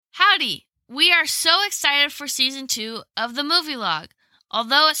Howdy! We are so excited for Season 2 of the Movie Log.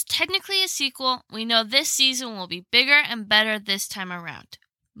 Although it's technically a sequel, we know this season will be bigger and better this time around.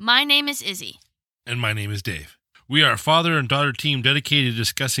 My name is Izzy. And my name is Dave. We are a father and daughter team dedicated to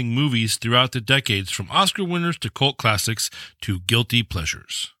discussing movies throughout the decades, from Oscar winners to cult classics to guilty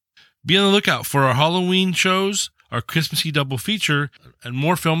pleasures. Be on the lookout for our Halloween shows, our Christmassy double feature, and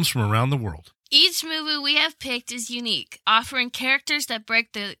more films from around the world. Each movie we have picked is unique, offering characters that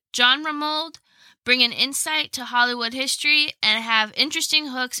break the genre mold, bring an insight to Hollywood history, and have interesting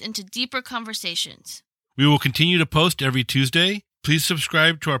hooks into deeper conversations. We will continue to post every Tuesday. Please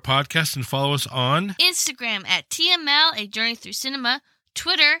subscribe to our podcast and follow us on Instagram at TML A Journey Through Cinema,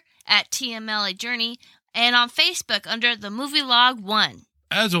 Twitter at TML A Journey, and on Facebook under The Movie Log 1.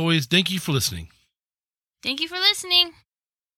 As always, thank you for listening. Thank you for listening.